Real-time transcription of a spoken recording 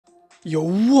Yo,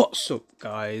 what's up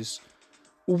guys?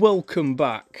 Welcome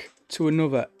back to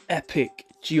another epic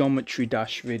Geometry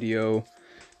Dash video.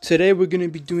 Today we're going to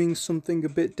be doing something a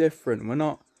bit different. We're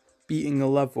not beating a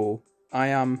level. I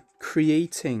am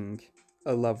creating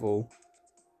a level.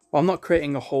 Well, I'm not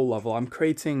creating a whole level. I'm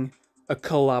creating a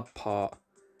collab part.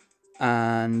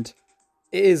 And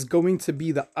it is going to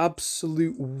be the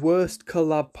absolute worst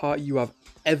collab part you have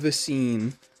ever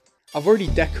seen. I've already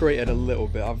decorated a little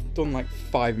bit. I've done like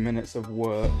 5 minutes of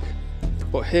work.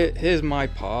 But here's my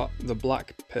part, the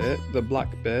black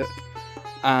bit.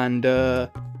 And the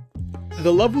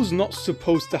level's not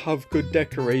supposed to have good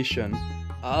decoration.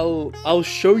 I'll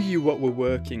show you what we're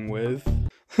working with.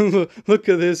 look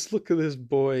at this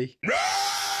boy.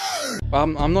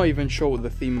 I'm not even sure what the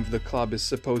theme of the collab is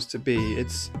supposed to be.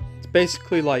 It's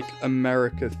basically like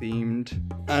America themed,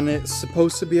 and it's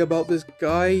supposed to be about this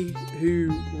guy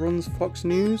who runs Fox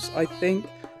News, I think.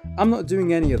 I'm not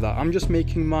doing any of that. I'm just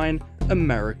making mine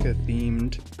America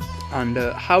themed. And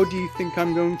how do you think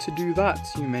I'm going to do that,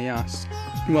 you may ask?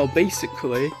 Well,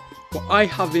 basically, what I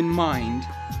have in mind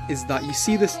is that you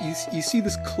see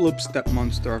this Clubstep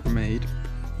monster I've made.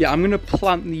 Yeah, I'm gonna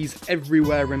plant these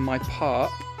everywhere in my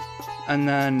part, and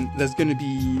then there's gonna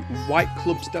be white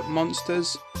Clubstep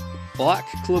monsters, black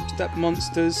Clubstep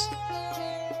monsters,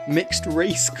 mixed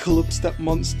race Clubstep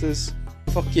monsters,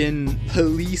 fucking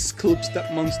police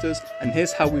Clubstep monsters, and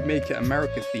here's how we make it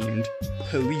America themed: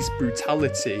 police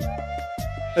brutality.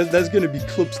 There's gonna be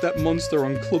Clubstep monster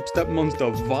on Clubstep monster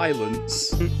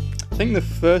violence. I think the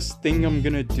first thing I'm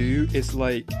gonna do is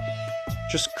like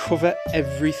just cover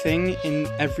everything in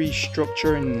every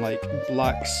structure in like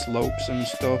black slopes and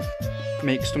stuff.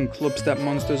 Make some Clubstep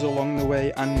monsters along the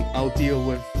way, and I'll deal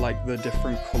with like the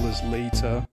different colours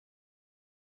later.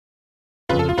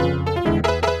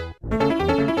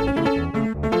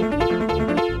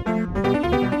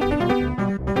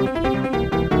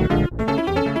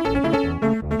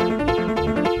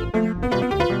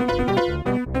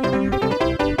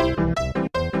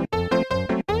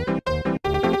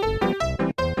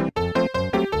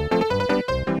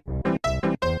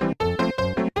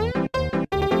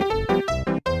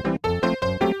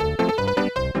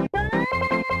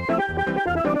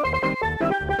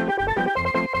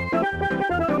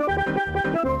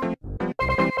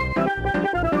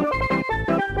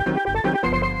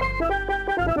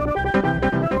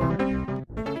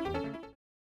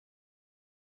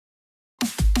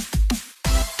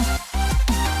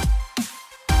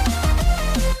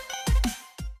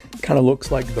 Kind of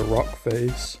looks like the Rock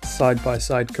face, side by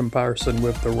side comparison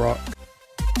with the Rock.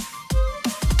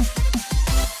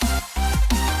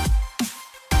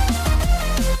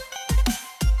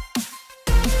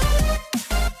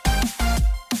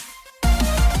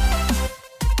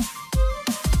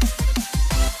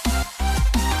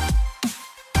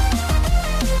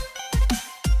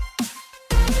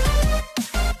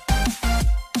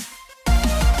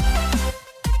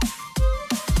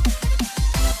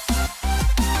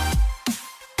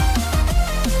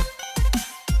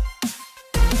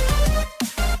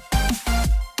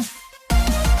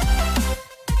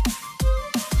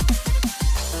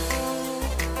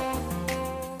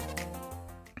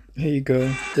 Here you go,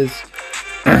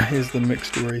 here's the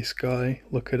mixed race guy,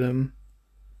 look at him.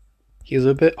 He's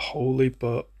a bit holy,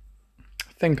 but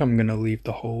I think I'm gonna leave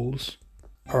the holes.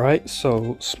 Alright,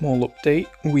 so small update,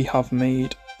 we have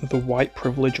made the white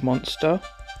privilege monster,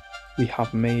 we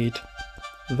have made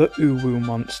the uwu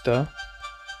monster,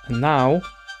 and now,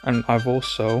 and I've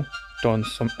also done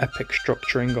some epic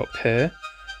structuring up here.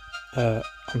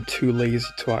 I'm too lazy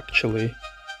to actually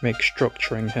make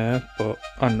structuring here, but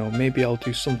I don't know, maybe I'll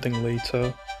do something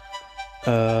later.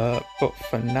 But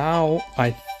for now,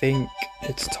 I think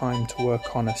it's time to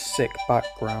work on a sick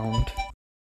background.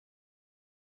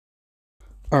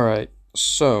 Alright,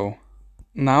 so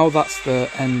now that's the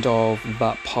end of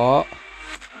that part.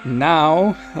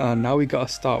 Now we gotta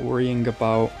start worrying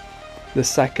about the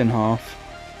second half.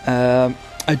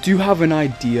 I do have an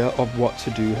idea of what to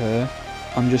do here.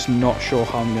 I'm just not sure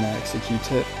how I'm gonna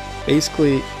execute it.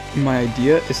 Basically, my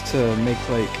idea is to make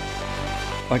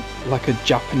like a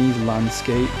Japanese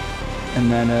landscape,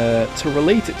 and then to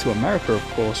relate it to America, of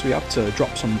course, we have to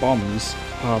drop some bombs.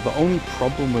 The only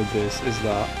problem with this is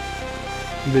that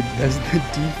there's the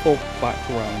default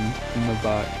background in the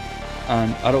back,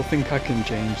 and I don't think I can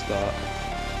change that.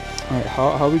 Alright, how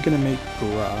are we gonna make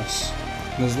grass?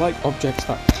 There's like objects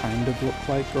that kind of look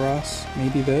like grass.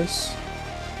 Maybe this?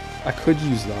 I could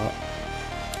use that.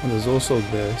 And there's also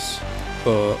this,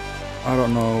 but I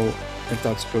don't know if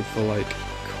that's good for like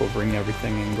covering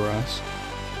everything in grass.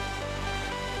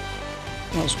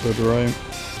 That's good, right?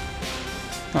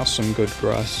 That's some good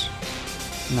grass.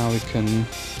 Now we can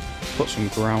put some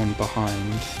ground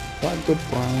behind. That good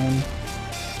brown.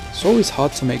 It's always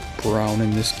hard to make brown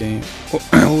in this game. It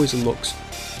always looks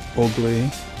ugly.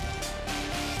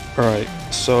 Alright,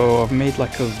 so I've made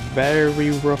like a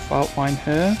very rough outline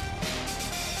here.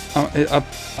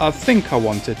 I think I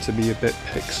want it to be a bit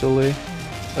pixely.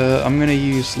 I'm gonna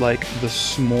use like the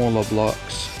smaller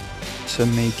blocks to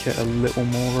make it a little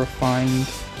more refined.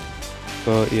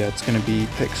 But yeah, it's gonna be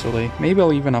pixely. Maybe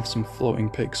I'll even have some floating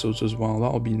pixels as well.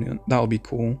 That'll be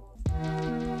cool.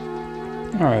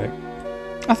 Alright.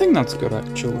 I think that's good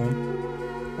actually.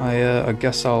 I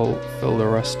guess I'll fill the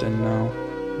rest in now.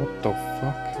 What the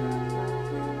fuck?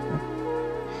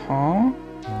 Huh?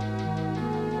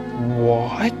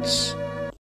 What?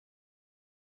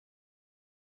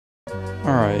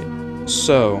 Alright,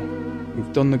 so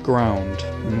we've done the ground.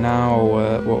 Now,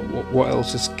 what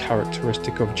else is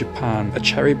characteristic of Japan? A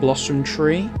cherry blossom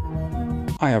tree?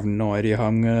 I have no idea how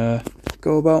I'm gonna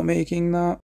go about making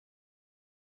that.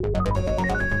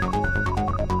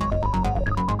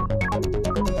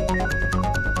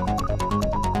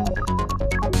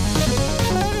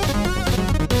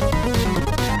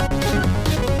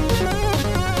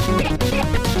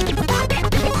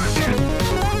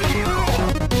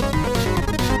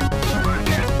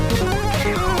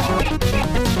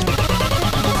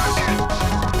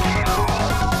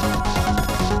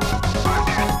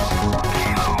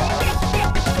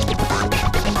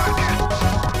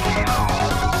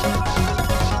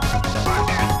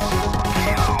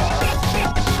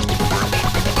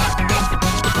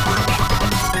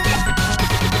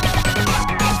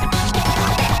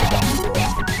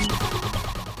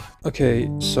 Okay,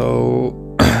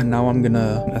 so now I'm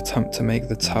gonna attempt to make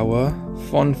the tower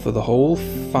fun for the whole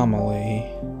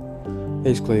family.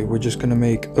 Basically, we're just gonna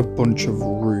make a bunch of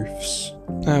roofs.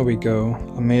 There we go.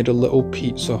 I made a little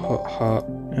Pizza Hut hut.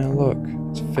 Yeah, look,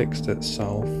 it's fixed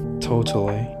itself.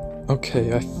 Totally.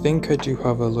 Okay, I think I do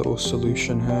have a little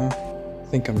solution here. I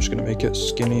think I'm just gonna make it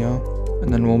skinnier.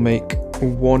 And then we'll make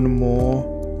one more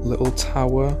little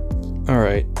tower.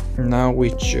 Alright, now we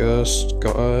just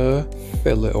gotta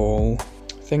fill it all.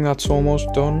 I think that's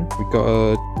almost done. We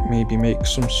gotta maybe make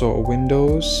some sort of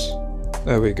windows.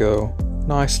 There we go.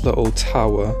 Nice little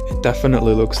tower. It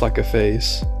definitely looks like a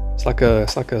face. It's like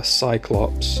a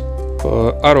cyclops.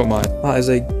 But I don't mind. That is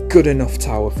a good enough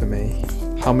tower for me.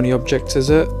 How many objects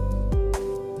is it?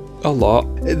 A lot.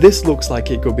 This looks like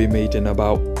it could be made in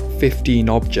about 15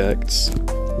 objects.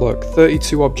 Look,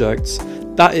 32 objects.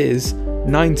 That is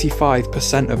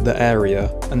 95% of the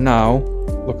area. And now,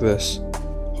 look at this.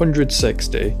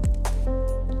 160.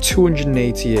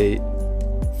 288.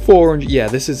 400. Yeah,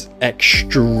 this is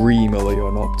extremely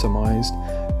unoptimized.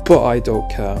 But I don't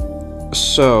care.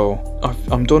 So,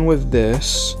 I'm done with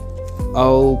this.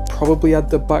 I'll probably add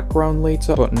the background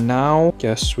later. But now,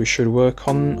 guess we should work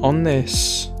on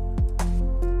this.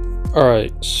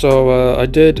 Alright, so I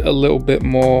did a little bit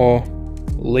more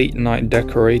late night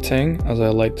decorating, as I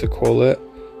like to call it.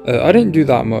 I didn't do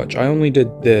that much, I only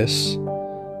did this.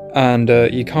 And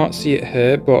you can't see it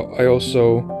here, but I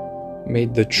also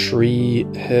made the tree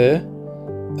here.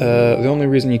 The only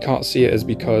reason you can't see it is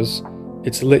because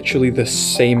it's literally the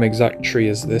same exact tree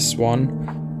as this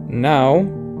one. Now,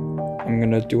 I'm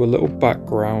gonna do a little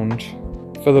background.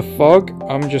 For the fog,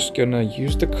 I'm just gonna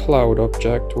use the cloud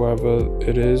object, wherever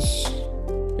it is.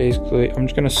 Basically, I'm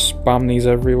just gonna spam these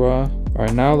everywhere.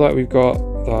 Alright, now that we've got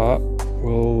that,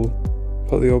 we'll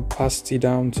put the opacity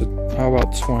down to, how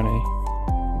about 20?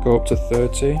 Go up to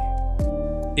 30.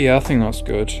 Yeah, I think that's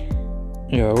good.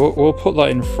 Yeah, we'll put that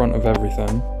in front of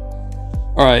everything.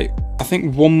 Alright, I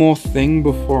think one more thing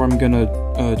before I'm gonna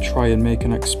try and make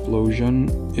an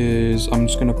explosion is I'm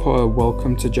just gonna put a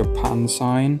welcome to Japan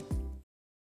sign.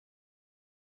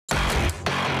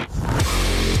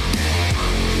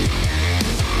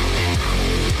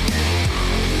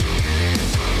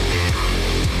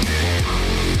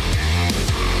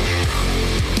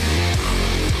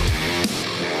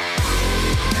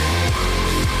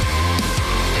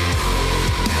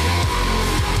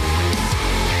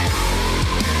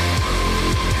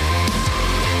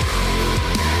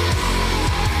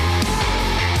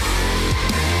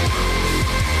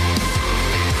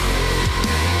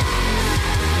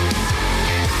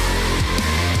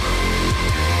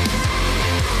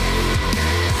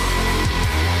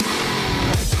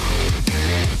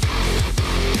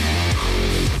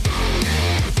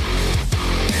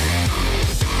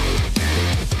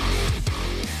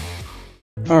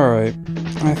 Alright,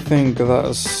 I think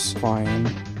that's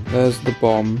fine. There's the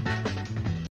bomb.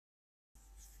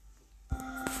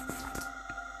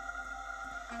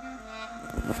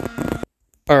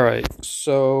 Alright,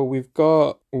 so we've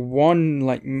got one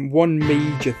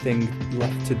major thing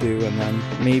left to do, and then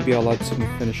maybe I'll add some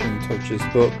finishing touches.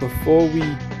 But before we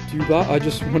do that, I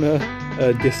just want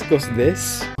to discuss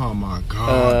this. Oh my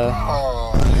god.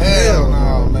 Oh hell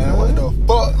no, man. What the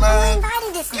fuck, man?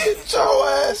 Get your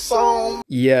ass on.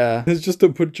 Yeah, there's just a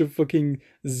bunch of fucking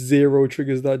zero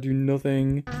triggers that do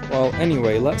nothing. Well,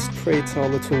 anyway, let's create our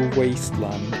little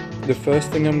wasteland. The first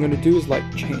thing I'm going to do is like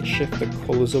shift the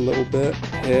colors a little bit.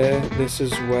 Here, this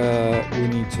is where we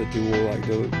need to do all like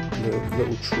the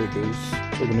little triggers.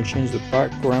 So we're going to change the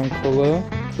background color.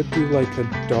 Could do like a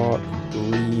dark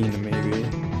green maybe.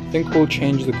 I think we'll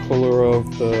change the color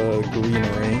of the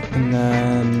greenery. And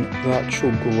then the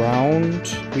actual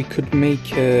ground, we could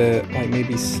make it like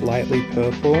maybe slightly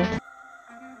purple.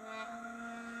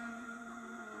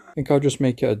 I think I'll just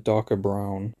make it a darker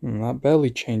brown. That barely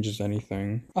changes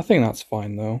anything. I think that's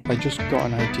fine though. I just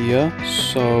got an idea.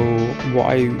 So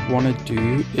what I want to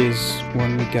do is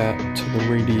when we get to the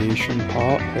radiation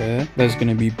part here, there's going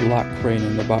to be black rain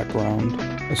in the background.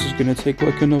 This is going to take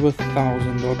like another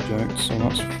 1,000 objects, so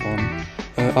that's fun.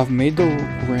 I've made the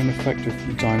rain effect a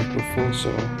few times before, so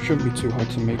it shouldn't be too hard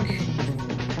to make.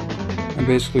 And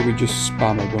basically we just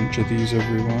spam a bunch of these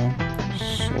everywhere.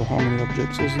 So how many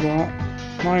objects is that?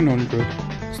 900.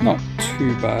 It's not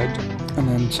too bad. And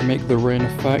then to make the rain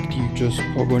effect, you just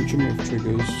put a bunch of move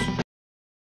triggers.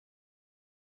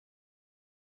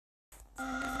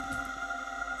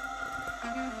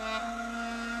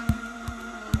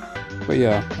 But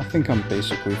yeah, I think I'm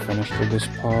basically finished with this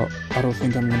part. I don't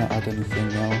think I'm gonna add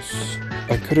anything else.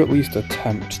 I could at least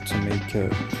attempt to make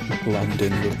it blend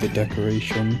in with the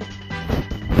decoration.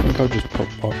 I think I'll just put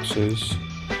boxes.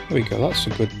 There we go, that's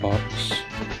a good box.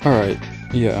 Alright,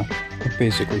 yeah, I'm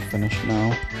basically finished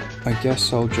now. I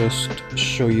guess I'll just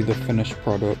show you the finished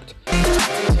product.